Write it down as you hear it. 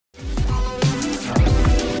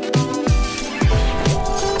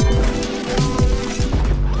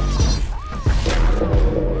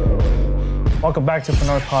Welcome back to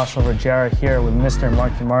Pinoy Crossover. Jared here with Mr.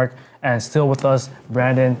 Marky Mark, and still with us,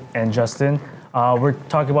 Brandon and Justin. We're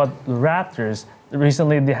talking about the Raptors.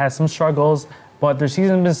 Recently, they had some struggles, but their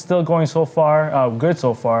season is still going so far, good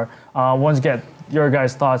so far. Want to get your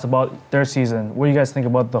guys' thoughts about their season. What do you guys think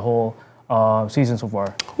about the whole season so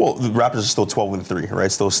far? Well, the Raptors are still 12-3, right?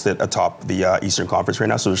 Still sit atop the Eastern Conference right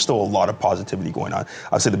now, so there's still a lot of positivity going on.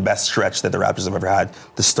 I'd say the best stretch that the Raptors have ever had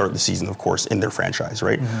to start the season, of course, in their franchise,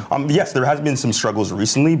 right? Yes, there has been some struggles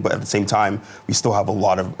recently, but at the same time, we still have a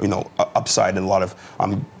lot of, upside and a lot of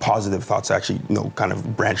positive thoughts to actually, kind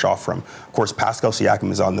of branch off from. Of course, Pascal Siakam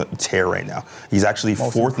is on the tear right now. He's actually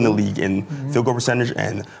fourth in the league in field goal percentage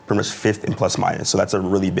and pretty much fifth in plus minus. So that's a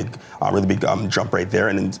really big jump right there,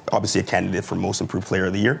 and then obviously a candidate for most improved player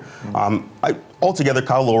of the year. Altogether,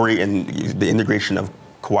 Kyle Lowry and the integration of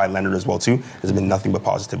Kawhi Leonard as well too has been nothing but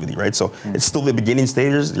positivity, right? So it's still the beginning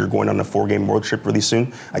stages. You're going on a 4-game road trip really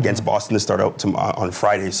soon against Boston to start out on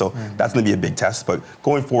Friday. So that's going to be a big test. But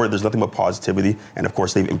going forward, there's nothing but positivity, and of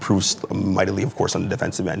course they've improved mightily, of course, on the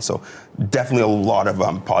defensive end. So definitely a lot of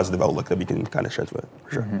positive outlook that we can kind of shed with,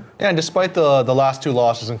 for sure. Yeah, and despite the last two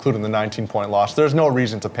losses, including the 19-point loss, there's no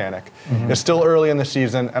reason to panic. It's still early in the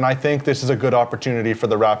season, and I think this is a good opportunity for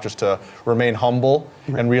the Raptors to remain humble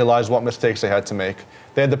and realize what mistakes they had to make.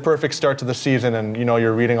 They had the perfect start to the season, and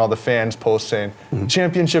you're reading all the fans posts saying,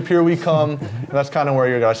 "Championship, here we come." And that's kind of where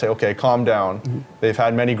you're gonna say, "Okay, calm down." They've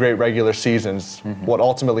had many great regular seasons. What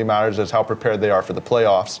ultimately matters is how prepared they are for the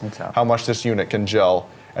playoffs, how much this unit can gel,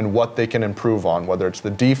 and what they can improve on, whether it's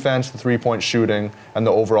the defense, the three-point shooting, and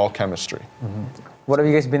the overall chemistry. What have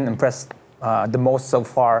you guys been impressed the most so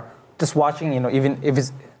far? Just watching, even if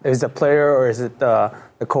it's a player or is it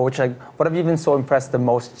the coach, like, what have you been so impressed the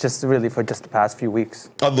most, just really for just the past few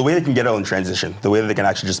weeks? The way they can get out in transition, the way that they can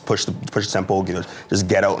actually just push the tempo, just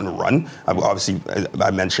get out and run. Obviously,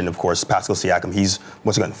 I mentioned, of course, Pascal Siakam. He's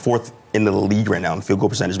once again fourth in the league right now in field goal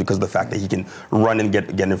percentage because of the fact that he can run and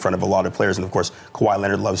get in front of a lot of players. And of course, Kawhi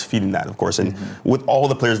Leonard loves feeding that, of course. And with all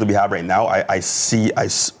the players that we have right now,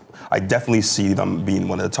 I definitely see them being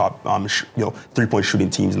one of the top, three-point shooting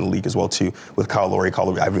teams in the league as well too. With Kyle Lowry,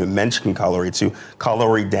 I've even mentioned Kyle Lowry too. Kyle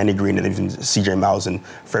Lowry, Danny Green, and even C.J. Miles and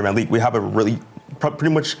Fred VanVleet. We have a really pretty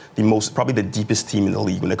much probably the deepest team in the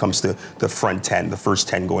league when it comes to the front 10, the first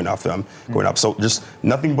 10 going up. So just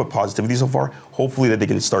nothing but positivity so far. Hopefully that they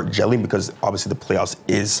can start gelling, because obviously the playoffs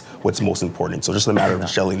is what's most important. So just a matter of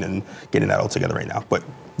gelling and getting that all together right now. But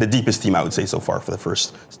the deepest team, I would say, so far for the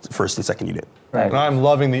first and second unit. Right. And I'm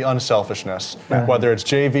loving the unselfishness, whether it's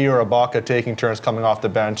JV or Ibaka taking turns coming off the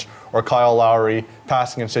bench, or Kyle Lowry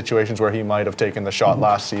passing in situations where he might have taken the shot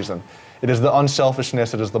last season. It is the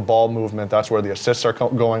unselfishness, it is the ball movement. That's where the assists are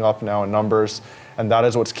going up now in numbers, and that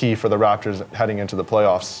is what's key for the Raptors heading into the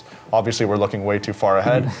playoffs. Obviously, we're looking way too far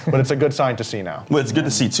ahead, but it's a good sign to see now. Well, it's good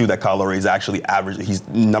to see, too, that Kyle Lowry is actually average. He's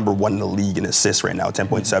number 1 in the league in assists right now,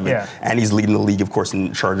 10.7. And he's leading the league, of course,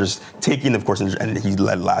 in charges, taking, of course, and he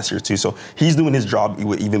led last year, too. So he's doing his job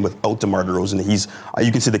even without DeMar DeRozan.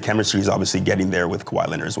 You can see the chemistry is obviously getting there with Kawhi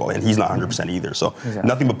Leonard as well, and he's not 100% either. So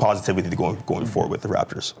nothing but positivity going forward with the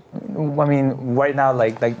Raptors. I mean, right now,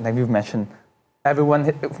 like you've mentioned,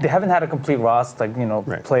 they haven't had a complete roster,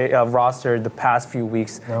 roster the past few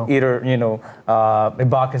weeks. Either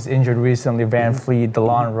Ibaka's injured recently, VanVleet,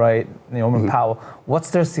 DeLon Wright, Norman Powell. What's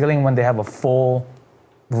their ceiling when they have a full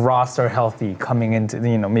roster healthy coming into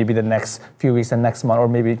maybe the next few weeks and next month, or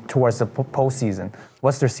maybe towards the postseason?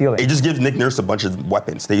 What's their ceiling? It just gives Nick Nurse a bunch of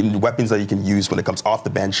weapons. Weapons that you can use when it comes off the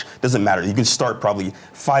bench. Doesn't matter. You can start probably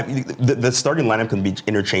 5. The starting lineup can be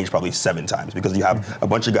interchanged probably 7 times, because you have a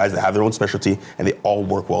bunch of guys that have their own specialty and they all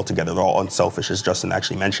work well together. They're all unselfish, as Justin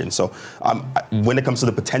actually mentioned. So when it comes to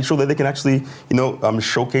the potential that they can actually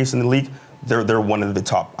showcase in the league, they're one of the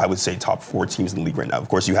top 4 teams in the league right now. Of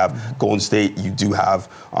course, you have Golden State, you do have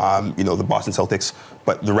the Boston Celtics,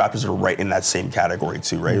 but the Raptors are right in that same category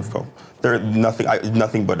too, right? So they're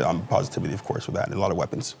nothing but positivity, of course, with that, and a lot of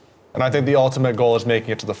weapons. And I think the ultimate goal is making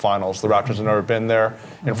it to the finals. The Raptors have never been there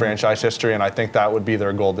in franchise history, and I think that would be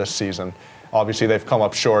their goal this season. Obviously, they've come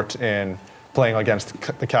up short in playing against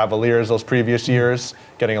the Cavaliers those previous years,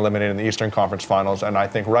 getting eliminated in the Eastern Conference Finals, and I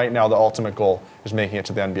think right now the ultimate goal is making it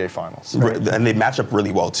to the NBA Finals. Right. And they match up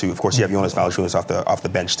really well too. Of course, you have Jonas Valanciunas off the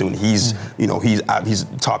bench too, and he's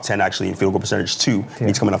top 10 actually in field goal percentage too. And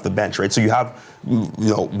he's coming off the bench, right? So you have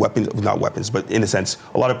not weapons, but in a sense,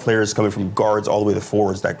 a lot of players coming from guards all the way to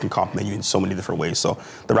forwards that can complement you in so many different ways. So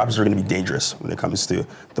the Raptors are going to be dangerous when it comes to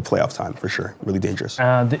the playoff time, for sure. Really dangerous.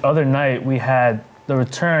 The other night we had the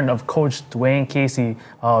return of Coach Dwane Casey,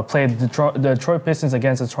 played the Detroit Pistons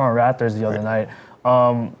against the Toronto Raptors the other night.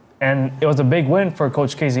 and it was a big win for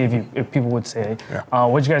Coach Casey, if people would say. Yeah.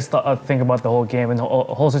 What did you guys think about the whole game and the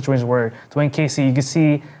whole situation where Dwane Casey, you could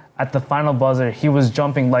see at the final buzzer, he was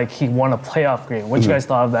jumping like he won a playoff game. What did you guys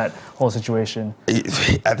thought of that whole situation?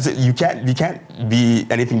 You can't be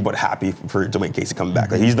anything but happy for Dwane Casey coming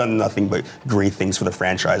back. Like, he's done nothing but great things for the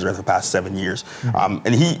franchise over the past 7 years.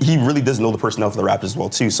 And he really does know the personnel for the Raptors as well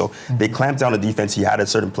too. So they clamped down on defense. He had a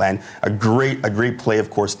certain plan. A great play,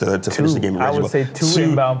 of course, to finish the game. I would say two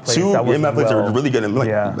inbound plays. Two inbound plays are really good. And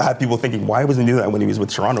I had people thinking, why wasn't he doing that when he was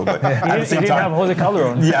with Toronto? But at the same he didn't time, have Jose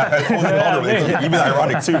Calderon. Yeah, Jose Calderon. It's even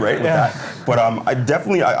ironic too, right? With that. But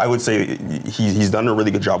I would say he's done a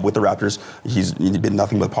really good job with the Raptors. He's been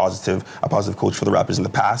nothing but a positive coach for the Raptors in the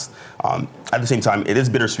past. At the same time, it is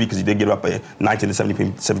bittersweet because he did give up a 19 to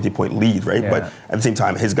 17 point lead, right? Yeah. But at the same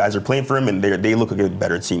time, his guys are playing for him, and they look like a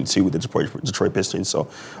better team too with the Detroit Pistons. So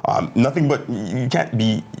you can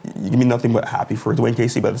be nothing but happy for Dwane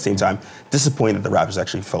Casey, but at the same time, disappointed that the Raptors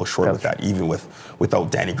actually fell short with that, even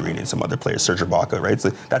without Danny Green and some other players, Serge Ibaka, right? So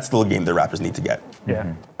that's still a game the Raptors need to get.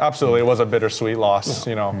 Yeah, absolutely. It was a bittersweet loss,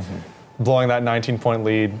 blowing that 19-point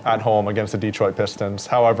lead at home against the Detroit Pistons.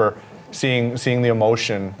 However, seeing the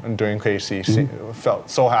emotion in Dwane Casey, felt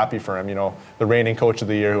so happy for him. The reigning coach of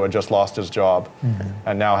the year who had just lost his job,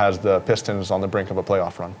 and now has the Pistons on the brink of a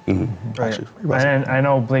playoff run. Right. And I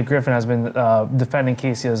know Blake Griffin has been defending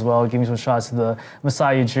Casey as well, giving some shots to the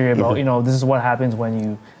Masai Ujiri about, this is what happens when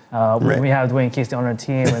you. When we have Dwane Casey on our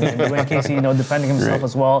team, and Dwane Casey, defending himself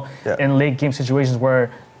as well in late game situations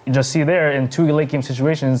where you just see there in 2 late game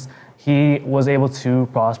situations, he was able to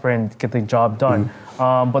prosper and get the job done.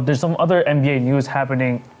 But there's some other NBA news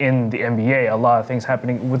happening in the NBA. A lot of things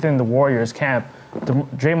happening within the Warriors camp.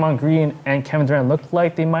 Draymond Green and Kevin Durant looked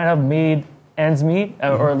like they might have made ends meet,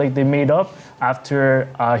 or like they made up after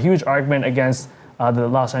a huge argument against the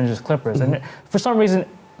Los Angeles Clippers. And for some reason,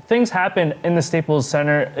 things happen in the Staples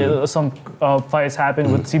Center. Some fights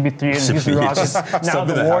happen with CB3 and the Houston Rockets. Now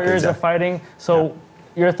the Warriors are fighting. So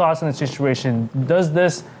your thoughts on the situation? Does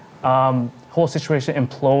this whole situation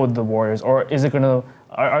implode the Warriors, or is it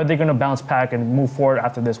are they gonna bounce back and move forward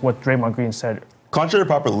after this? What Draymond Green said. Contrary to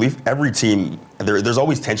popular belief, every team there's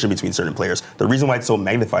always tension between certain players. The reason why it's so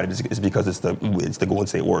magnified is because it's the Golden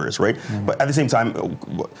State Warriors, right? But at the same time,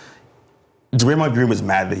 Draymond Green was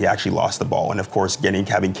mad that he actually lost the ball, and of course, having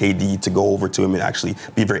KD to go over to him and actually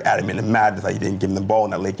be very adamant and mad that he didn't give him the ball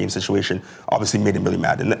in that late game situation obviously made him really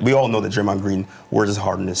mad. And we all know that Draymond Green wears his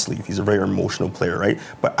heart on his sleeve. He's a very emotional player, right?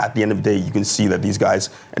 But at the end of the day, you can see that these guys,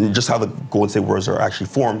 and just how the Golden State Warriors are actually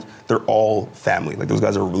formed, they're all family. Like, those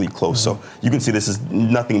guys are really close. So you can see this is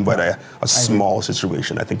nothing but a small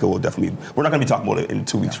situation. I think it will definitely. We're not going to be talking about it in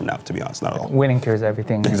 2 weeks from now, to be honest. Not at all. Winning cures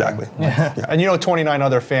everything. Exactly. And 29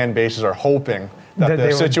 other fan bases are hoping that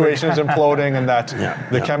the situation is imploding and that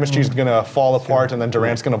the chemistry is going to fall apart, and then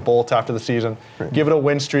Durant's going to bolt after the season. Give it a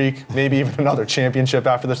win streak, maybe even another championship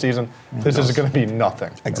after the season. This is going to be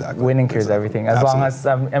nothing. Exactly. Winning cures everything. As long as,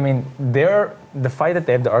 the fight that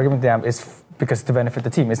they have, the argument they have is because to benefit the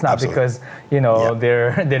team. It's not because they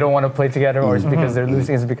don't want to play together, or it's because they're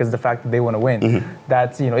losing. It's because the fact that they want to win.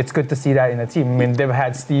 That's it's good to see that in a team. I mean, they've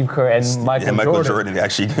had Steve Kerr and Michael Jordan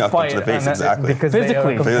actually got to the face because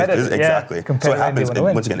physically, exactly. So it happens.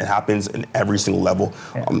 Once again, it happens in every single level,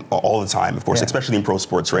 all the time. Of course, especially in pro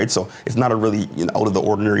sports, right? So it's not a really out of the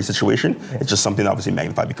ordinary situation. It's just something obviously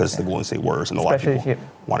magnified because the Golden State Warriors and a lot of people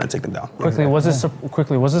want to take them down. Quickly,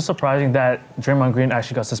 was it surprising that Draymond Green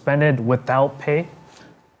actually got suspended without pay?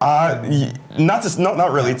 Not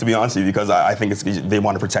really, to be honest with you, because I think they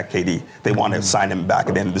want to protect KD. They want to sign him back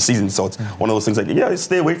at the end of the season. So it's one of those things like,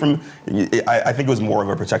 stay away from. I think it was more of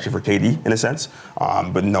a protection for KD in a sense.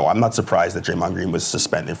 But no, I'm not surprised that Draymond Green was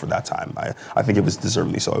suspended for that time. I think it was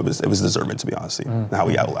deservedly so. It was deserving, to be honest with you. How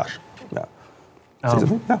he outlashed.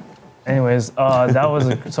 Anyways, that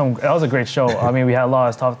was a great show. I mean, we had a lot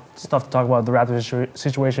of stuff to talk about, the Raptors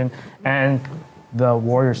situation and the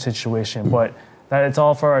Warriors situation. But that's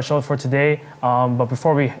all for our show for today. But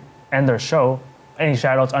before we end our show, any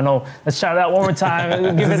shout-outs? I know. Let's shout out one more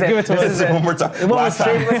time. Give it to us. One more time. Last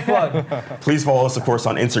time. Plug. Please follow us, of course,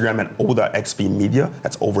 on Instagram at O.XP Media.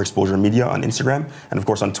 That's Overexposure Media on Instagram. And, of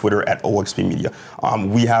course, on Twitter at OXP Media.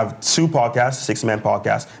 We have 2 podcasts, Six-Man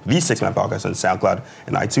Podcast, the Six-Man Podcast on SoundCloud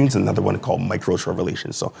and iTunes, and another one called Micro's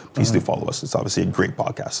Revelations. So please do follow us. It's obviously a great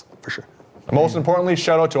podcast, for sure. Most importantly,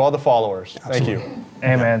 shout out to all the followers. Absolutely. Thank you.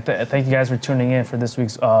 Hey, man. Thank you guys for tuning in for this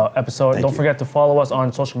week's episode. Don't forget to follow us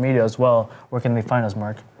on social media as well. Where can they find us,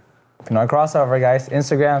 Mark? Pinoy Crossover, guys.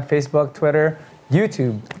 Instagram, Facebook, Twitter,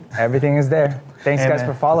 YouTube. Everything is there. Thanks, guys,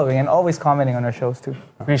 for following and always commenting on our shows, too.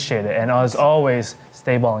 Appreciate it. And as always,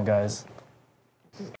 stay balling, guys.